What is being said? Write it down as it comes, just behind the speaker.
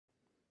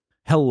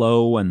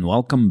Hello and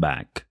welcome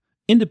back.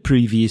 In the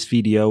previous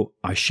video,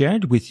 I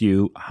shared with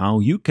you how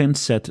you can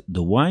set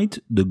the white,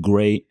 the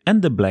gray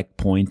and the black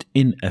point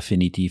in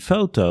Affinity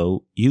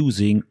Photo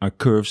using a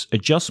curves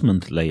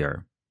adjustment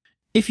layer.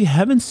 If you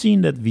haven't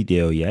seen that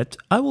video yet,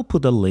 I will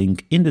put a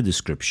link in the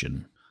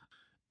description.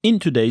 In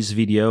today's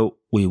video,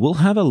 we will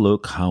have a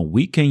look how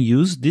we can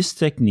use this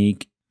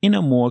technique in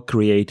a more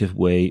creative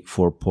way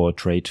for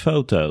portrait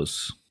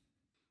photos.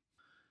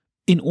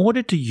 In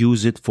order to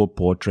use it for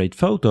portrait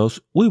photos,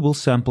 we will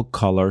sample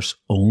colors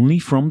only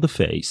from the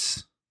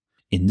face.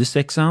 In this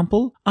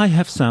example, I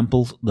have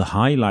sampled the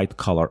highlight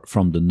color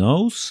from the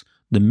nose,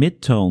 the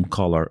mid-tone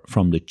color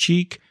from the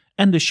cheek,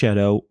 and the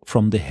shadow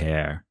from the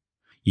hair.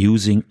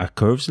 Using a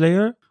curves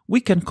layer, we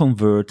can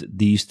convert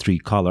these three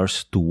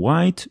colors to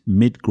white,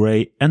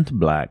 mid-gray, and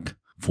black.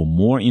 For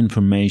more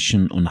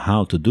information on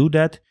how to do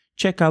that,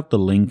 check out the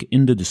link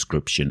in the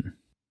description.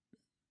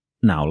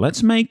 Now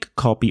let's make a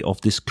copy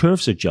of this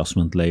curves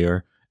adjustment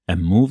layer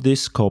and move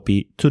this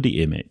copy to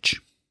the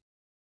image.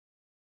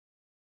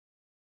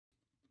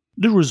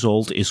 The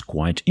result is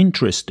quite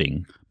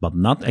interesting, but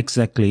not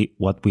exactly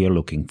what we are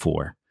looking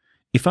for.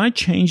 If I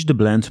change the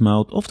blend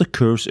mode of the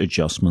curves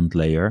adjustment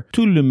layer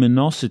to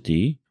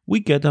luminosity, we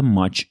get a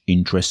much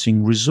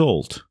interesting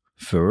result.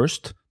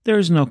 First, there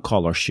is no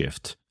color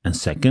shift, and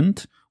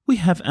second, we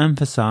have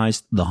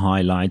emphasized the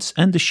highlights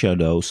and the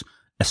shadows,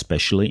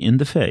 especially in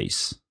the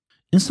face.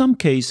 In some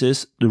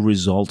cases, the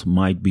result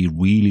might be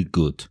really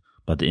good,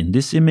 but in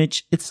this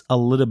image it's a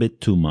little bit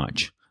too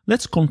much.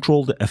 Let's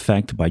control the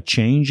effect by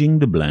changing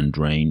the blend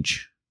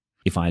range.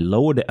 If I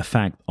lower the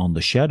effect on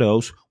the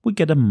shadows, we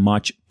get a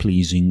much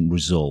pleasing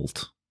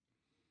result.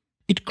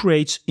 It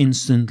creates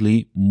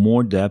instantly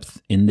more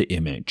depth in the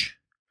image.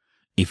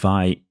 If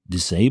I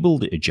disable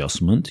the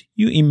adjustment,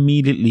 you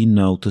immediately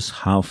notice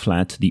how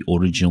flat the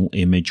original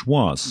image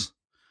was.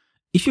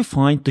 If you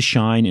find the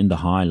shine in the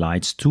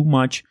highlights too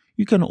much,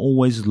 you can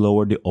always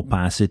lower the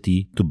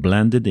opacity to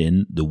blend it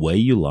in the way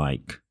you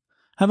like.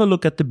 Have a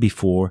look at the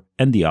before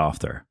and the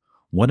after.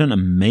 What an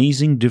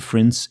amazing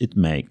difference it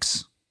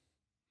makes.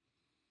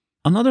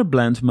 Another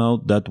blend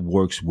mode that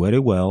works very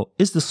well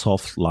is the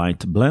soft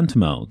light blend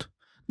mode.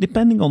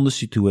 Depending on the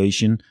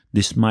situation,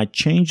 this might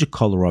change the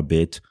color a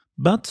bit,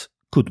 but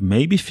could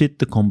maybe fit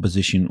the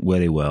composition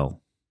very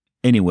well.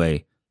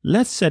 Anyway,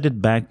 let's set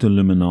it back to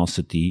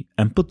luminosity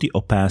and put the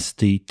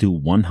opacity to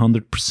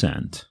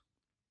 100%.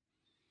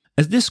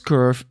 As this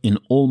curve in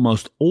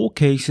almost all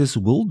cases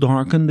will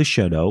darken the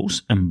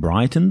shadows and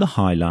brighten the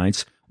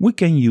highlights, we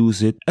can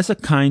use it as a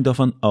kind of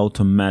an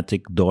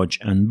automatic dodge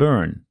and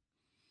burn.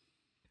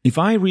 If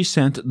I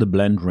reset the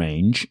blend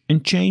range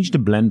and change the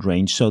blend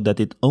range so that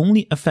it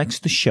only affects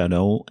the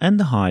shadow and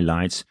the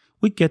highlights,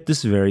 we get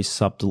this very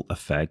subtle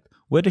effect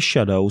where the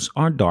shadows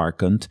are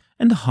darkened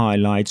and the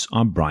highlights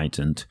are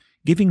brightened,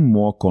 giving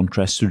more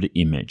contrast to the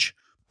image.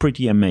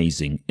 Pretty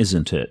amazing,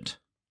 isn't it?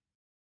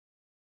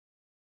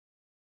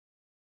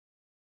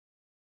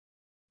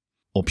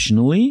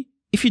 Optionally,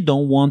 if you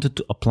don't want it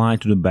to apply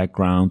to the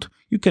background,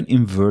 you can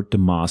invert the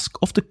mask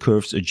of the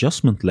curves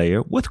adjustment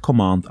layer with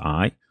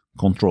Command-I,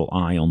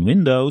 Control-I on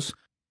Windows,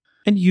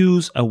 and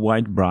use a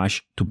white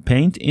brush to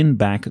paint in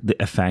back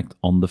the effect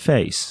on the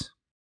face.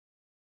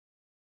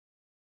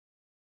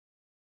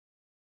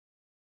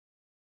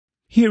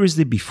 Here is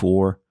the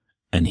before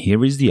and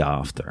here is the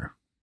after.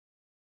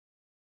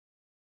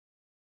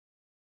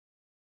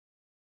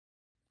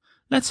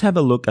 Let's have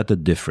a look at a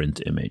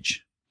different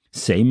image.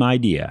 Same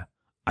idea.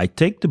 I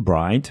take the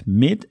bright,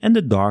 mid and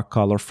the dark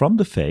color from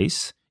the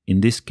face.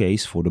 In this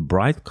case, for the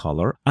bright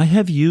color, I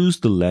have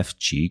used the left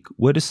cheek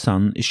where the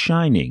sun is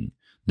shining,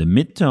 the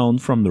mid-tone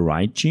from the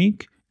right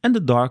cheek and the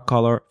dark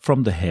color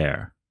from the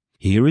hair.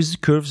 Here is the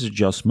curves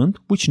adjustment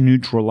which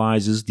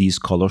neutralizes these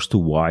colors to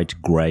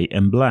white, gray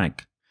and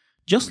black.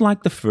 Just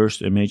like the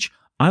first image,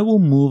 I will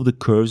move the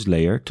curves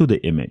layer to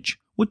the image,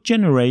 which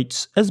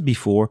generates, as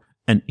before,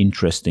 an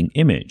interesting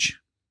image.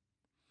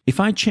 If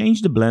I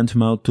change the blend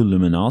mode to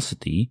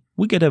luminosity,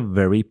 we get a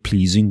very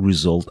pleasing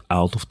result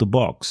out of the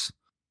box.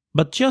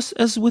 But just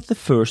as with the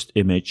first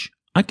image,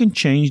 I can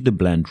change the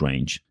blend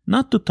range,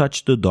 not to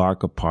touch the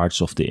darker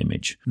parts of the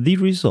image. The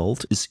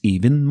result is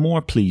even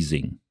more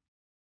pleasing.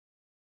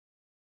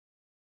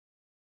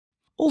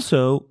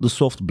 Also, the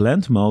soft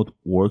blend mode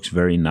works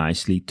very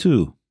nicely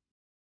too.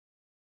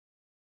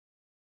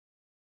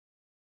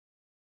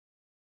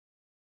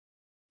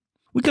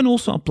 We can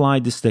also apply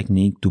this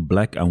technique to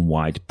black and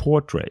white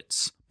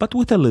portraits, but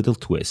with a little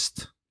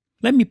twist.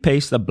 Let me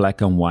paste a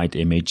black and white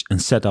image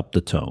and set up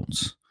the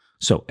tones.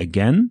 So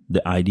again,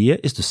 the idea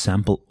is to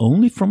sample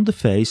only from the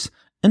face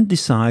and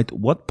decide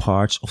what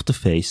parts of the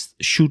face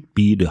should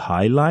be the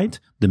highlight,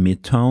 the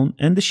mid-tone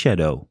and the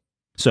shadow.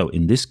 So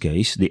in this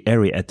case, the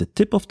area at the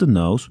tip of the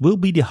nose will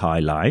be the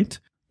highlight,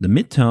 the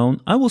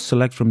mid-tone I will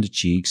select from the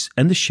cheeks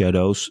and the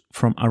shadows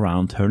from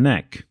around her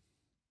neck.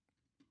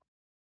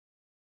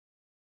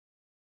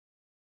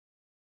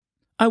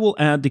 I will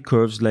add the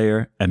curves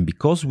layer, and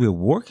because we're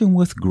working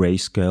with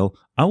grayscale,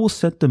 I will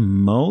set the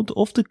mode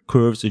of the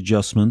curves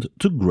adjustment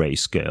to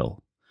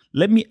grayscale.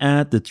 Let me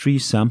add the 3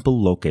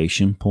 sample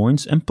location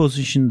points and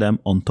position them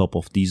on top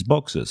of these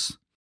boxes.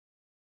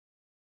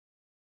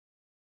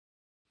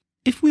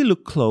 If we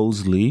look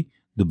closely,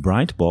 the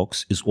bright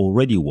box is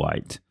already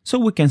white, so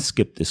we can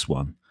skip this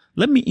one.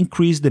 Let me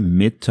increase the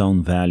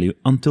mid-tone value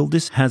until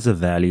this has a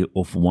value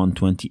of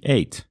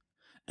 128,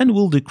 and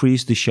we'll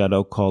decrease the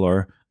shadow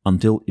color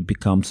until it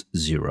becomes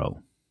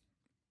 0.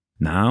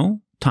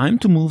 Now, time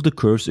to move the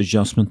curves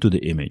adjustment to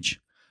the image.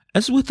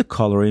 As with the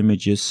color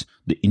images,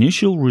 the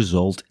initial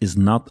result is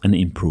not an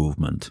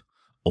improvement.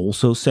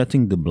 Also,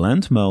 setting the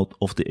blend mode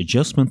of the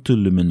adjustment to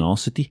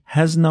luminosity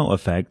has no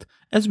effect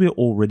as we are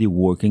already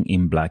working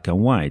in black and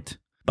white.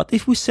 But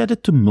if we set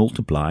it to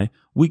multiply,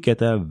 we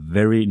get a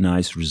very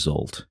nice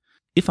result.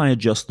 If I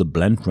adjust the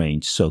blend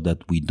range so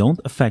that we don't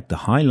affect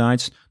the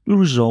highlights, the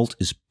result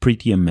is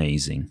pretty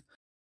amazing.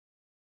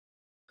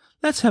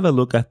 Let's have a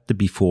look at the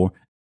before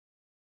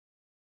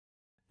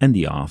and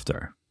the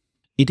after.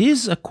 It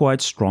is a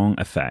quite strong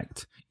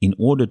effect. In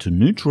order to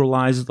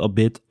neutralize it a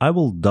bit, I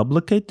will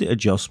duplicate the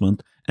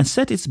adjustment and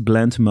set its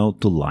blend mode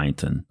to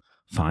lighten.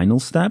 Final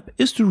step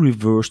is to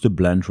reverse the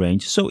blend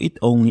range so it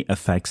only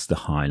affects the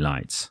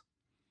highlights.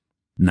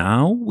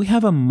 Now we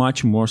have a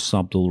much more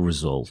subtle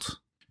result.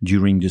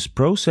 During this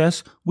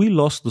process, we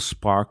lost the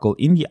sparkle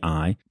in the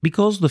eye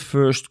because the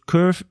first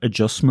curve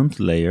adjustment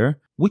layer,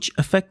 which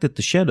affected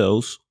the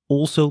shadows,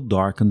 also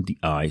darkened the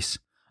eyes.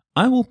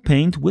 I will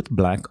paint with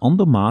black on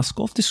the mask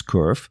of this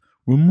curve,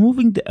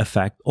 removing the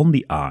effect on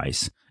the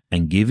eyes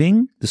and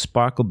giving the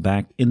sparkle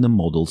back in the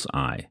model's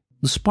eye.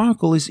 The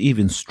sparkle is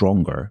even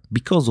stronger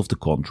because of the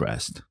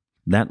contrast.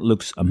 That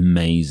looks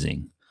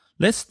amazing.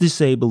 Let's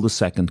disable the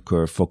second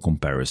curve for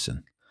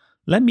comparison.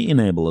 Let me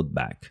enable it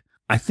back.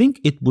 I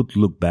think it would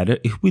look better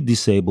if we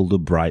disable the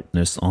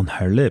brightness on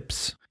her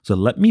lips. So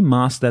let me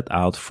mask that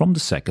out from the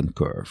second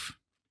curve.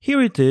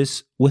 Here it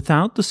is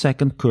without the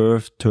second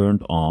curve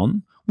turned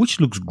on, which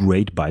looks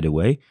great by the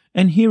way,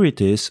 and here it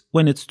is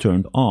when it's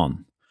turned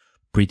on.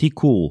 Pretty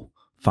cool.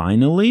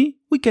 Finally,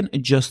 we can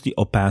adjust the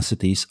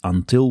opacities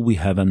until we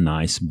have a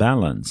nice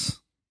balance.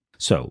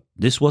 So,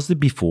 this was the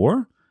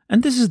before,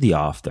 and this is the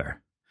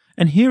after.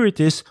 And here it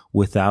is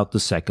without the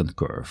second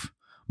curve.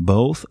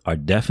 Both are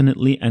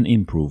definitely an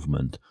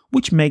improvement,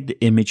 which make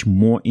the image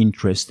more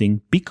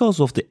interesting because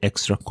of the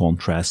extra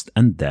contrast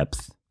and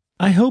depth.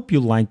 I hope you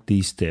liked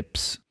these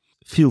tips.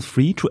 Feel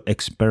free to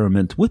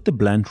experiment with the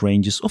blend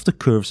ranges of the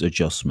curves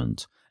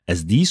adjustment,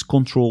 as these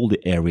control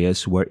the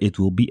areas where it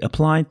will be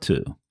applied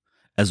to.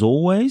 As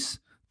always,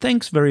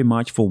 thanks very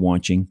much for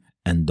watching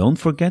and don't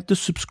forget to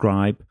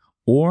subscribe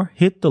or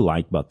hit the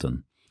like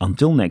button.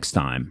 Until next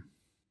time.